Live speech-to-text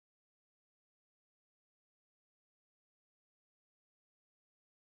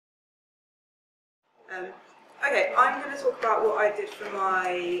Okay, I'm going to talk about what I did for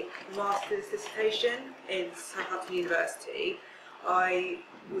my master's dissertation in Southampton University. I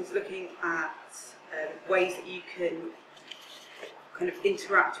was looking at ways that you can kind of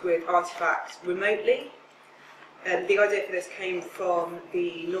interact with artefacts remotely. The idea for this came from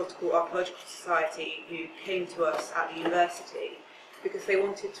the Nautical Archaeological Society, who came to us at the university because they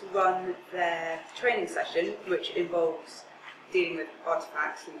wanted to run their training session, which involves dealing with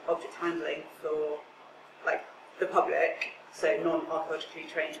artefacts and object handling for the public, so non-archaeologically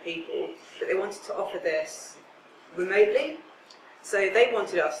trained people, but they wanted to offer this remotely. So they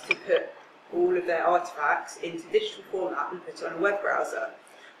wanted us to put all of their artefacts into digital format and put it on a web browser.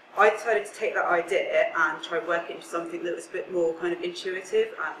 I decided to take that idea and try work it into something that was a bit more kind of intuitive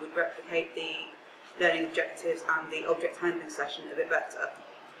and would replicate the learning objectives and the object handling session a bit better.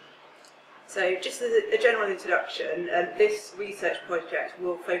 So just as a general introduction, this research project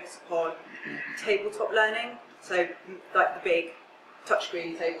will focus upon tabletop learning, so like the big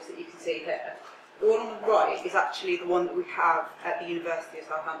touchscreen tables that you can see here. The one on the right is actually the one that we have at the University of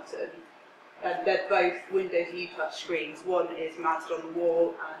Southampton. They're both Windows U touchscreens. One is mounted on the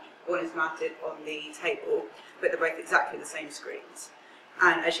wall and one is mounted on the table, but they're both exactly the same screens.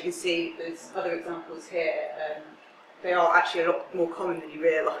 And as you can see, there's other examples here. They are actually a lot more common than you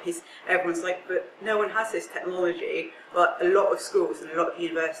realise. Everyone's like, but no one has this technology. But a lot of schools and a lot of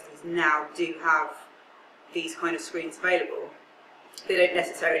universities now do have these kind of screens available. They don't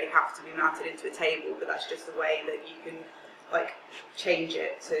necessarily have to be mounted into a table, but that's just a way that you can change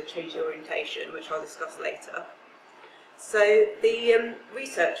it to change the orientation, which I'll discuss later. So the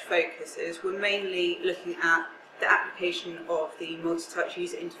research focuses were mainly looking at the application of the multi-touch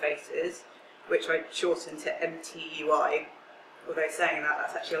user interfaces, which I shortened to MTUI, although saying that,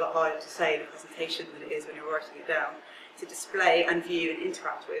 that's actually a lot harder to say in a presentation than it is when you're writing it down, to display and view and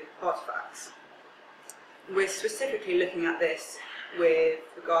interact with artefacts. We're specifically looking at this with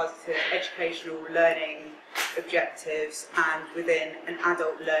regards to educational learning objectives and within an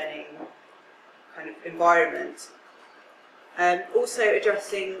adult learning kind of environment. Also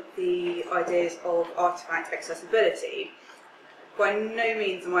addressing the ideas of artefact accessibility. By no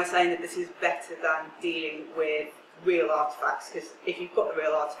means am I saying that this is better than dealing with real artefacts, because if you've got the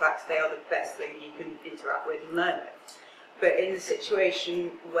real artefacts, they are the best thing you can interact with and learn with. But in the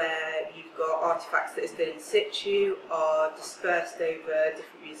situation where you've got artefacts that have been in situ, are dispersed over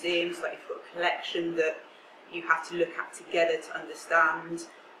different museums, like you've got a collection that you have to look at together to understand,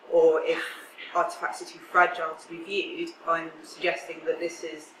 or if artefacts are too fragile to be viewed, I'm suggesting that this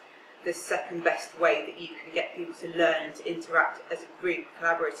is the second best way that you can get people to learn and to interact as a group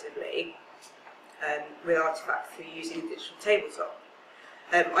collaboratively with artefacts through using a digital tabletop.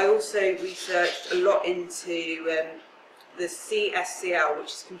 I also researched a lot into the CSCL,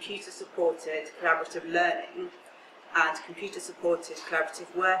 which is computer supported collaborative learning, and computer supported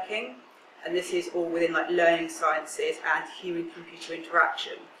collaborative working, and this is all within learning sciences and human computer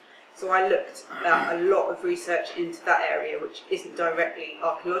interaction. So I looked at a lot of research into that area, which isn't directly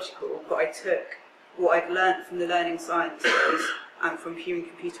archaeological, but I took what I'd learnt from the learning sciences and from human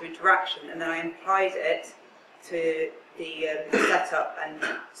computer interaction, and then I applied it to the setup and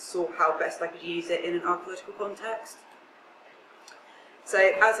saw how best I could use it in an archaeological context. So,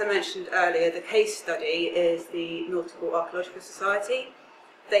 as I mentioned earlier, the case study is the Nautical Archaeological Society.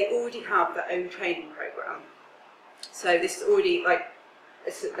 They already have their own training programme. So this is already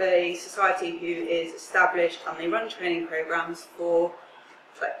a society who is established, and they run training programmes for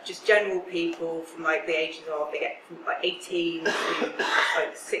just general people from the ages of, they get from 18 to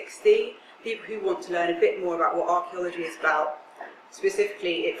 60, people who want to learn a bit more about what archaeology is about.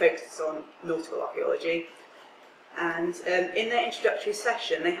 Specifically, it focuses on nautical archaeology. And in their introductory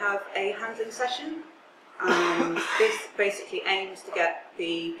session, they have a handling session, and this basically aims to get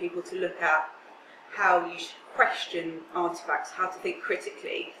the people to look at how you should question artefacts, how to think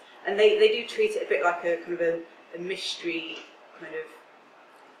critically. And they do treat it a bit like a kind of a mystery, kind of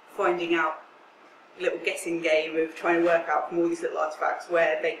finding out, little guessing game of trying to work out from all these little artefacts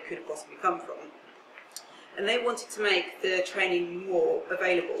where they could have possibly come from. And they wanted to make the training more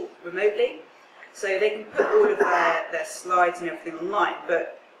available remotely, so they can put all of their slides and everything online,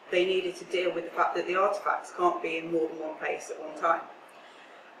 but they needed to deal with the fact that the artefacts can't be in more than one place at one time.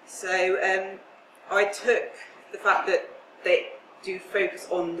 So I took the fact that they do focus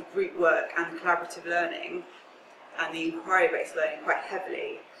on the group work and collaborative learning and the inquiry-based learning quite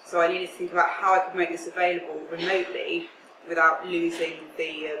heavily, so I needed to think about how I could make this available remotely without losing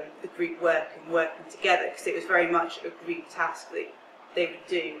the group work and working together, because it was very much a group task that they would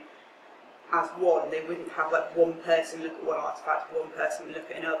do. as one. They wouldn't have like one person look at one artefact, one person look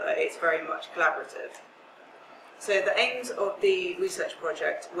at another. It's very much collaborative. So the aims of the research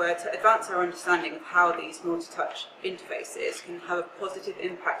project were to advance our understanding of how these multi-touch interfaces can have a positive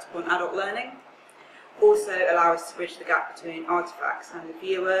impact upon adult learning, also allow us to bridge the gap between artefacts and the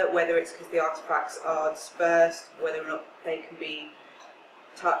viewer, whether it's because the artefacts are dispersed, whether or not they can be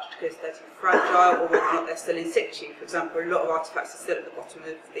touched because they're too fragile, or whether or not they're still in situ. For example, a lot of artefacts are still at the bottom of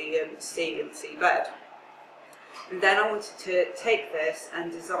the sea and the seabed. And then I wanted to take this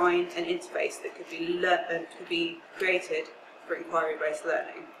and design an interface that could be created for inquiry-based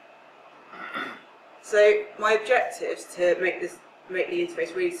learning. So my objectives to make the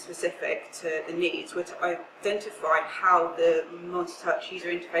interface really specific to the needs were to identify how the multi-touch user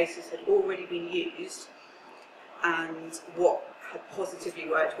interfaces had already been used and what had positively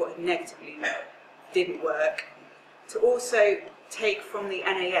worked, what had negatively didn't work, to also take from the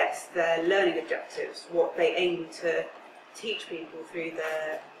NAS their learning objectives, what they aim to teach people through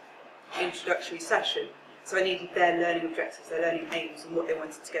their introductory session. So I needed their learning objectives, their learning aims, and what they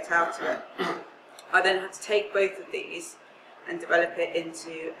wanted to get out of it. I then had to take both of these and develop it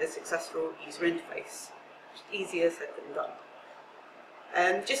into a successful user interface. Easier said than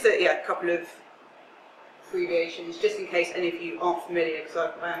done. Just a couple of abbreviations, just in case any of you aren't familiar, because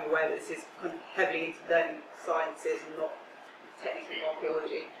I am aware that this is kind of heavily into learning sciences and not technically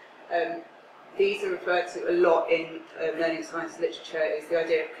archaeology. These are referred to a lot in learning science literature, is the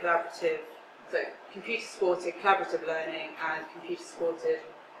idea of collaborative, so computer-supported collaborative learning and computer-supported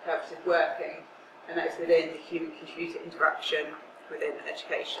collaborative working, and that is within the human-computer interaction within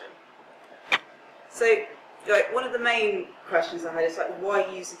education. So, one of the main questions I had is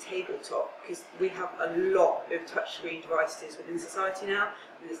why use a tabletop? Because we have a lot of touchscreen devices within society now.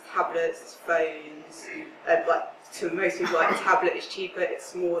 There's tablets, there's phones. To most people, a tablet is cheaper, it's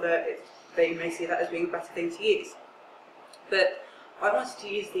smaller. They may see that as being a better thing to use. But I wanted to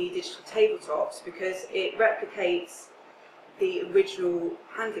use the digital tabletops because it replicates the original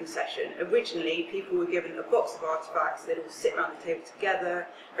handling session. Originally, people were given a box of artefacts. They'd all sit around the table together,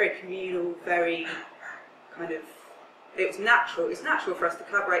 very communal, very kind of, it was natural. It's natural for us to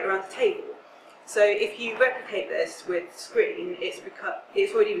collaborate around the table. So if you replicate this with screen,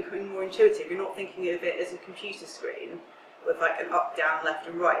 it's already becoming more intuitive. You're not thinking of it as a computer screen with like an up, down, left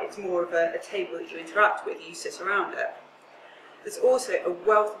and right. It's more of a table that you interact with, you sit around it. There's also a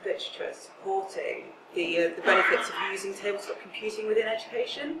wealth of literature supporting the benefits of using tabletop computing within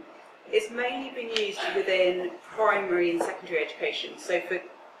education. It's mainly been used within primary and secondary education, so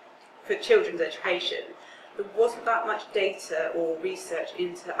for children's education. There wasn't that much data or research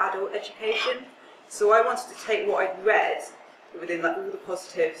into adult education, so I wanted to take what I'd read within all the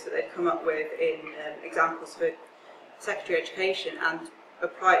positives that they'd come up with in examples for secondary education and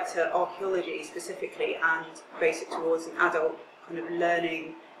apply it to archaeology specifically and base it towards an adult kind of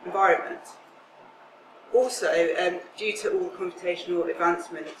learning environment. Also, due to all the computational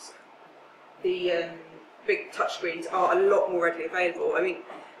advancements, the big touchscreens are a lot more readily available. I mean,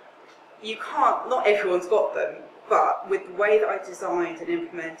 not everyone's got them, but with the way that I designed and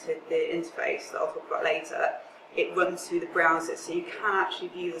implemented the interface that I'll talk about later, it runs through the browser, so you can actually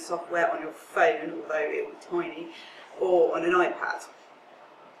view the software on your phone, although it will be tiny, or on an iPad.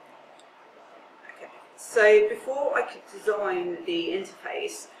 Okay. So before I could design the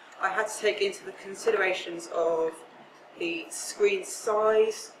interface, I had to take into the considerations of the screen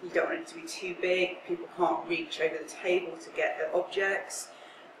size. You don't want it to be too big, people can't reach over the table to get at objects.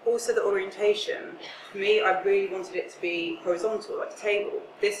 Also the orientation. For me, I really wanted it to be horizontal, like a table.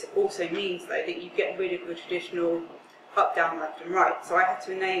 This also means, though, that you get rid of the traditional up, down, left and right. So I had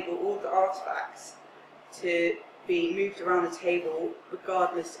to enable all the artefacts to be moved around the table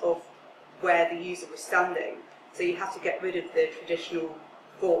regardless of where the user was standing. So you have to get rid of the traditional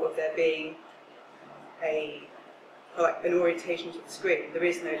thought of there being an orientation to the screen. There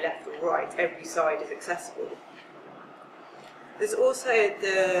is no left or right. Every side is accessible. There's also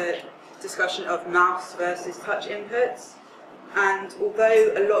the discussion of mouse versus touch inputs, and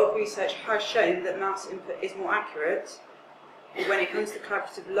although a lot of research has shown that mouse input is more accurate, when it comes to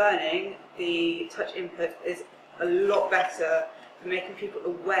collaborative learning, the touch input is a lot better for making people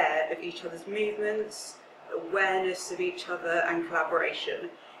aware of each other's movements, awareness of each other and collaboration.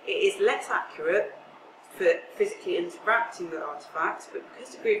 It is less accurate for physically interacting with artefacts, but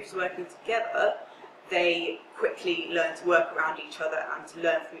because the group is working together, they quickly learn to work around each other and to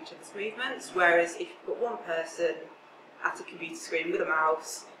learn from each other's movements, whereas if you've got one person at a computer screen with a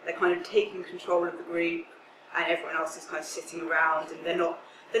mouse, they're kind of taking control of the group and everyone else is kind of sitting around, and they're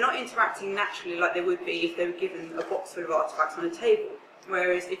not interacting naturally like they would be if they were given a box full of artefacts on a table.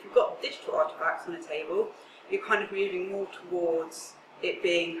 Whereas if you've got digital artefacts on a table, you're kind of moving more towards it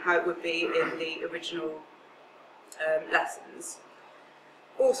being how it would be in the original lessons.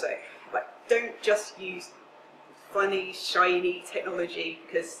 Also, like, don't just use funny, shiny technology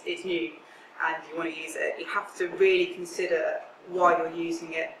because it's new and you want to use it. You have to really consider why you're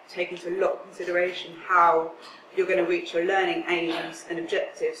using it, take into a lot of consideration how you're going to reach your learning aims and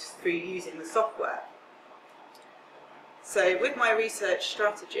objectives through using the software. So with my research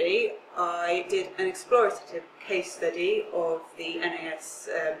strategy, I did an explorative case study of the NAS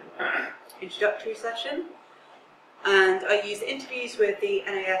introductory session, and I used interviews with the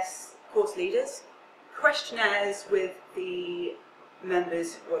NAS course leaders, questionnaires with the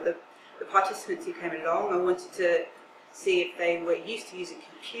members, or the participants who came along. I wanted to see if they were used to using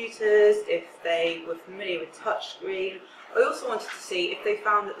computers, if they were familiar with touchscreen. I also wanted to see if they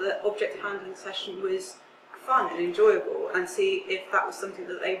found that the object handling session was fun and enjoyable, and see if that was something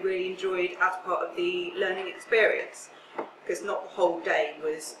that they really enjoyed as part of the learning experience, because not the whole day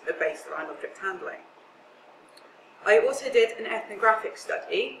was based around object handling. I also did an ethnographic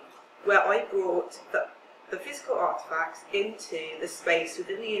study where I brought the physical artefacts into the space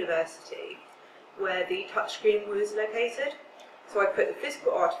within the university where the touchscreen was located. So I put the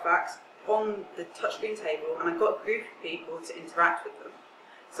physical artefacts on the touchscreen table and I got a group of people to interact with them.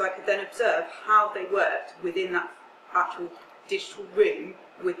 So I could then observe how they worked within that actual digital room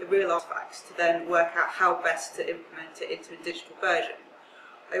with the real artefacts to then work out how best to implement it into a digital version.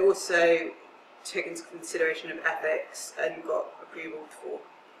 I also took into consideration of ethics and got approval for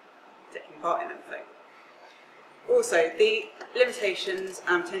taking part in anything. Also, the limitations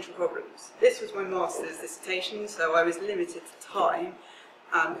and potential problems. This was my master's dissertation, so I was limited to time.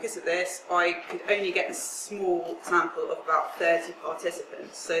 Because of this, I could only get a small sample of about 30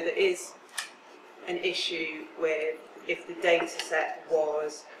 participants, so there is an issue with if the data set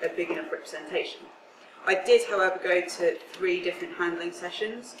was a big enough representation. I did, however, go to 3 different handling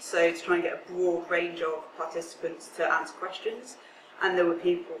sessions, so to try and get a broad range of participants to answer questions, and there were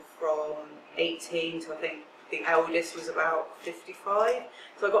people from 18 to, I think, the eldest was about 55,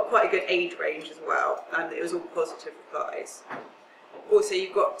 so I got quite a good age range as well, and it was all positive replies. Also,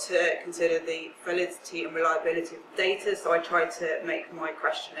 you've got to consider the validity and reliability of the data, so I tried to make my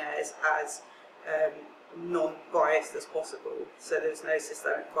questionnaires as non-biased as possible, so there's no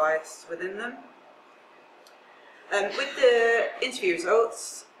systemic bias within them. With the interview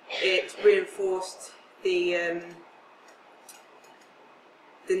results, it reinforced the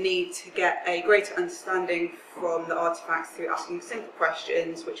need to get a greater understanding from the artefacts through asking simple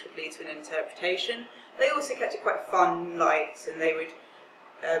questions which would lead to an interpretation. They also kept it quite fun, light, and they would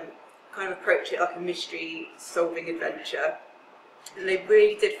kind of approach it like a mystery-solving adventure. And they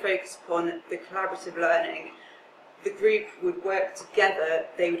really did focus upon the collaborative learning. The group would work together,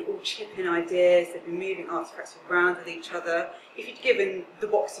 they would all chip in ideas, they'd be moving artefacts around with each other. If you'd given the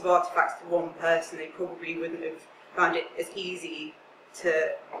box of artefacts to one person, they probably wouldn't have found it as easy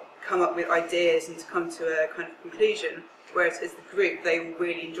to come up with ideas and to come to a kind of conclusion. Whereas as the group, they all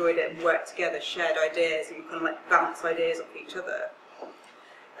really enjoyed it and worked together, shared ideas, and kind of like bounce ideas off each other.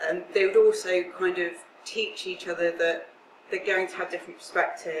 They would also kind of teach each other that they're going to have different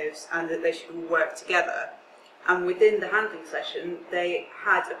perspectives and that they should all work together. And within the handling session, they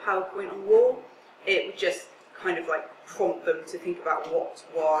had a PowerPoint on the wall. It would just kind of like prompt them to think about what,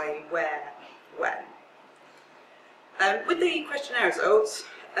 why, where, when. With the questionnaire results,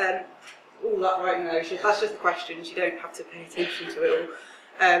 all that right now, that's just the questions, you don't have to pay attention to it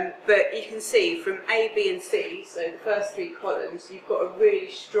all. But you can see from A, B and C, so the first 3 columns, you've got a really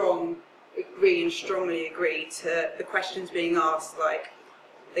strong agree and strongly agree to the questions being asked, like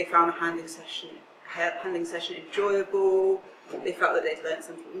they found a handling session enjoyable, they felt that they'd learned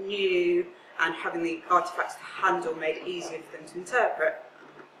something new, and having the artefacts to handle made it easier for them to interpret.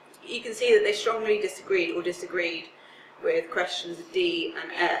 You can see that they strongly disagreed or disagreed with questions D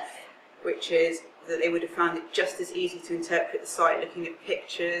and F, which is that they would have found it just as easy to interpret the site looking at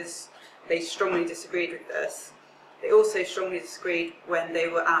pictures. They strongly disagreed with this. They also strongly disagreed when they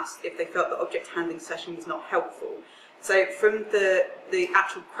were asked if they felt the object handling session was not helpful. So from the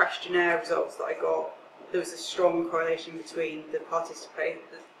actual questionnaire results that I got, there was a strong correlation between the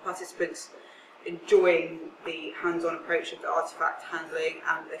participants enjoying the hands-on approach of the artefact handling,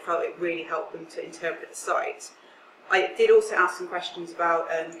 and they felt it really helped them to interpret the site. I did also ask some questions about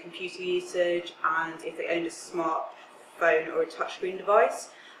computer usage and if they owned a smartphone or a touchscreen device,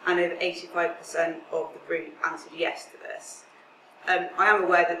 and over 85% of the group answered yes to this. I am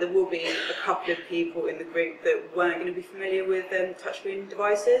aware that there will be a couple of people in the group that weren't going to be familiar with touchscreen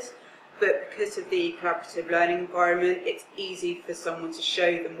devices, but because of the collaborative learning environment, it's easy for someone to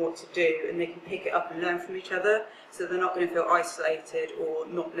show them what to do, and they can pick it up and learn from each other, so they're not going to feel isolated or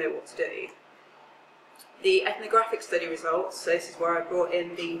not know what to do. The ethnographic study results, so this is where I brought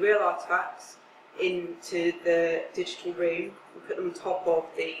in the real artefacts into the digital room and put them on top of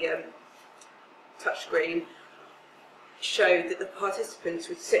the touchscreen, showed that the participants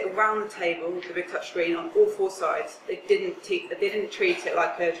would sit around the table with the big touchscreen on all four sides. They didn't treat it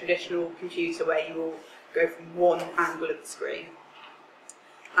like a traditional computer where you all go from one angle of the screen.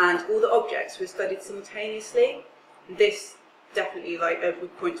 And all the objects were studied simultaneously. This definitely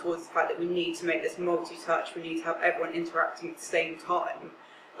would point towards the fact that we need to make this multi-touch. We need to have everyone interacting at the same time.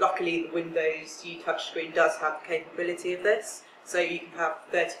 Luckily, the Windows U touchscreen does have the capability of this, so you can have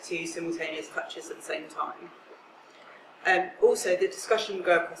 32 simultaneous touches at the same time. Also, the discussion would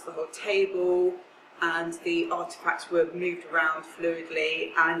go across the whole table, and the artefacts were moved around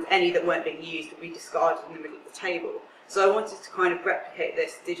fluidly, and any that weren't being used would be discarded in the middle of the table. So I wanted to kind of replicate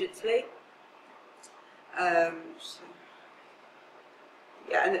this digitally. Yeah,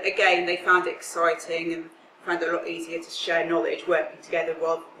 and again, they found it exciting and found it a lot easier to share knowledge working together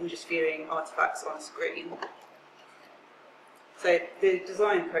rather than just viewing artefacts on a screen. So the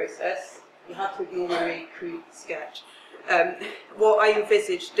design process, you have to ignore my crude sketch. What I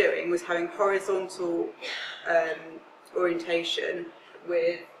envisaged doing was having horizontal orientation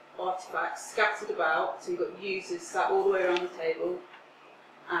with artefacts scattered about, so you've got users sat all the way around the table,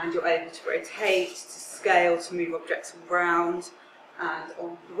 and you're able to rotate, to scale, to move objects around. And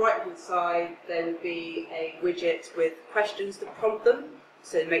on the right hand side there would be a widget with questions to prompt them,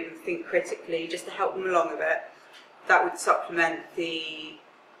 so make them think critically, just to help them along a bit. That would supplement the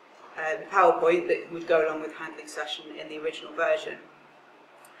PowerPoint that would go along with handling session in the original version.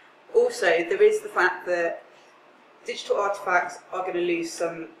 Also, there is the fact that digital artefacts are going to lose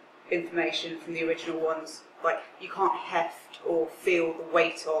some information from the original ones, like you can't heft or feel the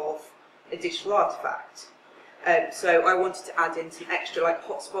weight of a digital artefact. So I wanted to add in some extra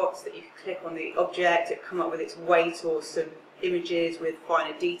hotspots that you could click on the object, it come up with its weight, or some images with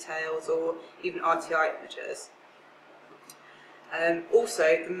finer details, or even RTI images.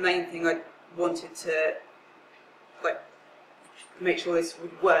 Also, the main thing I wanted to make sure this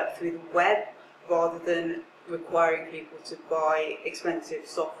would work through the web rather than requiring people to buy expensive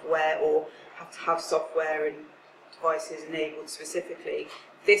software or have to have software and devices enabled specifically.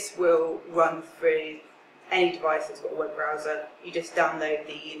 This will run through any device that's got a web browser. You just download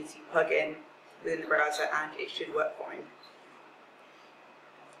the Unity plugin within the browser and it should work fine.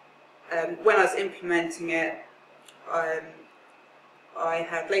 When I was implementing it, I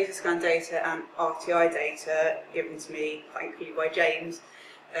had laser scan data and RTI data given to me, thankfully by James,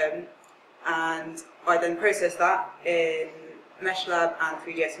 and I then processed that in MeshLab and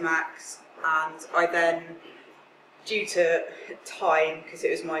 3ds Max, and I then, due to time, because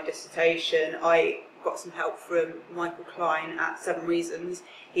it was my dissertation, I got some help from Michael Klein at 7 Reasons.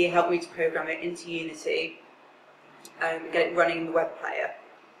 He helped me to program it into Unity and get it running in the web player.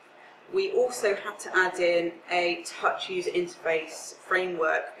 We also had to add in a touch user interface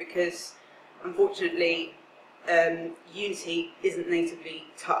framework because, unfortunately, Unity isn't natively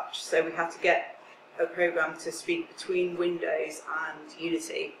touch, so we had to get a program to speak between Windows and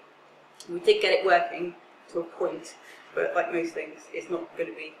Unity. We did get it working to a point, but like most things, it's not going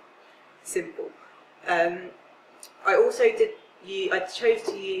to be simple. I also I chose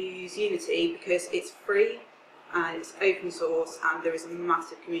to use Unity because it's free and it's open source, and there is a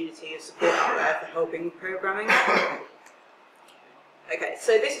massive community of support out there for helping with programming. Okay,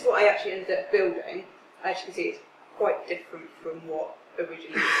 so this is what I actually ended up building. As you can see, it's quite different from what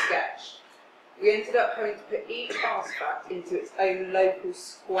originally was sketched. We ended up having to put each artifact into its own local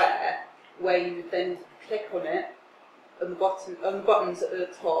square, where you would then click on it, on the buttons at the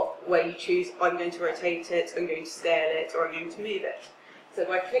top, where you choose, I'm going to rotate it, I'm going to scale it, or I'm going to move it. So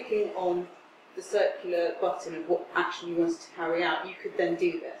by clicking on the circular button of what action you wanted to carry out, you could then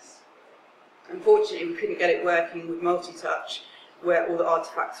do this. Unfortunately, we couldn't get it working with multi-touch, where all the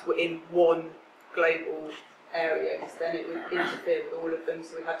artefacts were in one global area, because then it would interfere with all of them,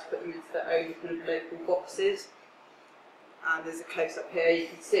 so we had to put them into their own kind of local boxes. And there's a close-up here, you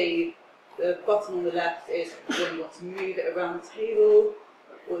can see the button on the left is when you want to move it around the table,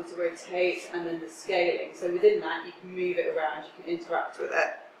 or to rotate, and then the scaling. So within that, you can move it around, you can interact with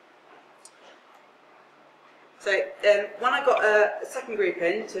it. So when I got a second group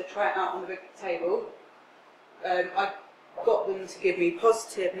in to try it out on the big table, I got them to give me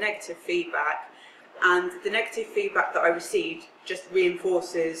positive, negative feedback, and the negative feedback that I received just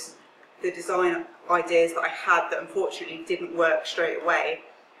reinforces the design ideas that I had that unfortunately didn't work straight away.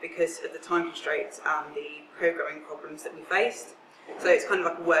 because of the time constraints and the programming problems that we faced. So it's kind of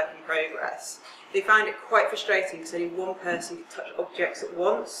like a work in progress. They found it quite frustrating because only one person could touch objects at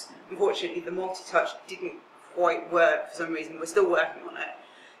once. Unfortunately, the multi-touch didn't quite work for some reason. We're still working on it.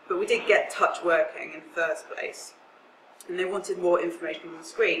 But we did get touch working in the first place. And they wanted more information on the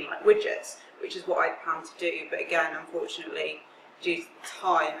screen, like widgets, which is what I'd planned to do. But again, unfortunately, due to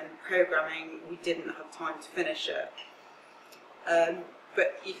time and programming, we didn't have time to finish it.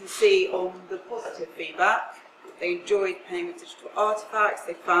 But you can see on the positive feedback, they enjoyed playing with digital artefacts.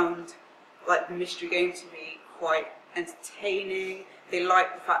 They found like the mystery game to be quite entertaining. They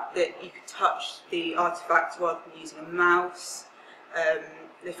liked the fact that you could touch the artifacts rather than using a mouse.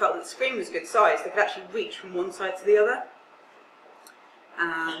 They felt that the screen was good size. They could actually reach from one side to the other.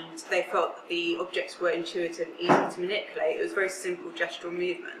 And they felt that the objects were intuitive and easy to manipulate. It was very simple gestural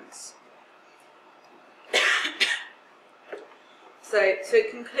movements. So to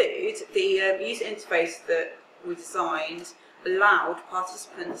conclude, the user interface that we designed allowed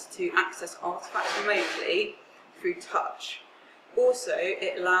participants to access artifacts remotely through touch. Also,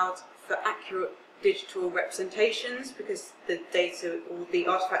 it allowed for accurate digital representations because the data, or the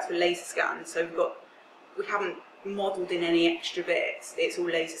artifacts were laser scanned, so we haven't modelled in any extra bits, it's all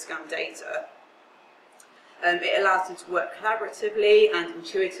laser scanned data. It allows them to work collaboratively and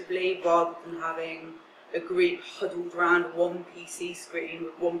intuitively rather than having a group huddled around one PC screen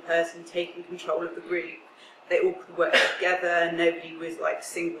with one person taking control of the group. They all could work together, nobody was like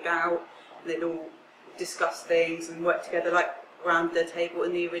singled out, they'd all discuss things and work together like around the table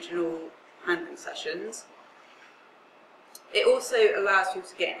in the original handling sessions. It also allows people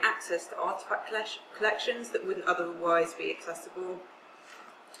to get access to artifact collections that wouldn't otherwise be accessible,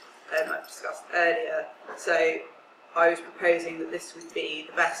 I've discussed earlier. So I was proposing that this would be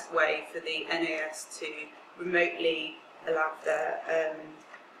the best way for the NAS to remotely allow their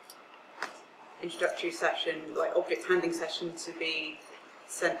introductory session, like object handling session, to be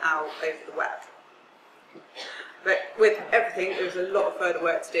sent out over the web. But with everything, there was a lot of further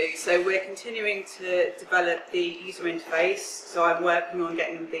work to do. So we're continuing to develop the user interface. So I'm working on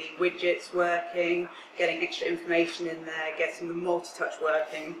getting the widgets working, getting extra information in there, getting the multi-touch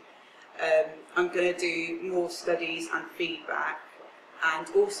working. I'm going to do more studies and feedback, and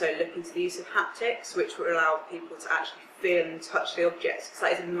also look into the use of haptics, which will allow people to actually feel and touch the objects,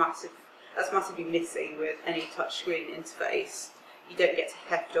 because that's massively missing with any touchscreen interface. You don't get to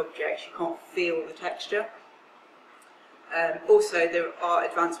heft objects, you can't feel the texture. Also, there are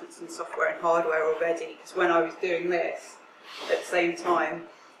advancements in software and hardware already, because when I was doing this, at the same time,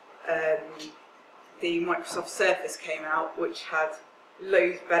 the Microsoft Surface came out, which had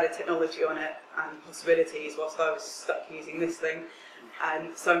loads better technology on it and possibilities, whilst I was stuck using this thing.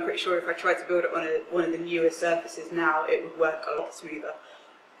 And so I'm pretty sure if I tried to build it on one of the newer Surfaces now, it would work a lot smoother.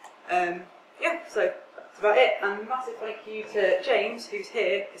 Yeah, so that's about it. And a massive thank you to James, who's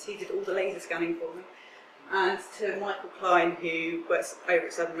here, because he did all the laser scanning for me. And to Michael Klein, who works over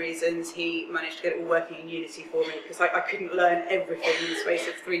at 7 Reasons. He managed to get it all working in Unity for me, because I couldn't learn everything in the space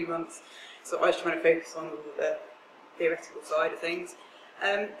of 3 months. So I was trying to focus on all the theoretical side of things.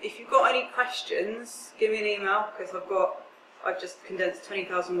 If you've got any questions, give me an email, because I've just condensed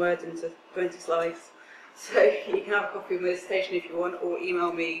 20,000 words into 20 slides. So you can have a copy of my dissertation if you want, or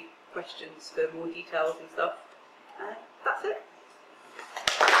email me questions for more details and stuff. That's it.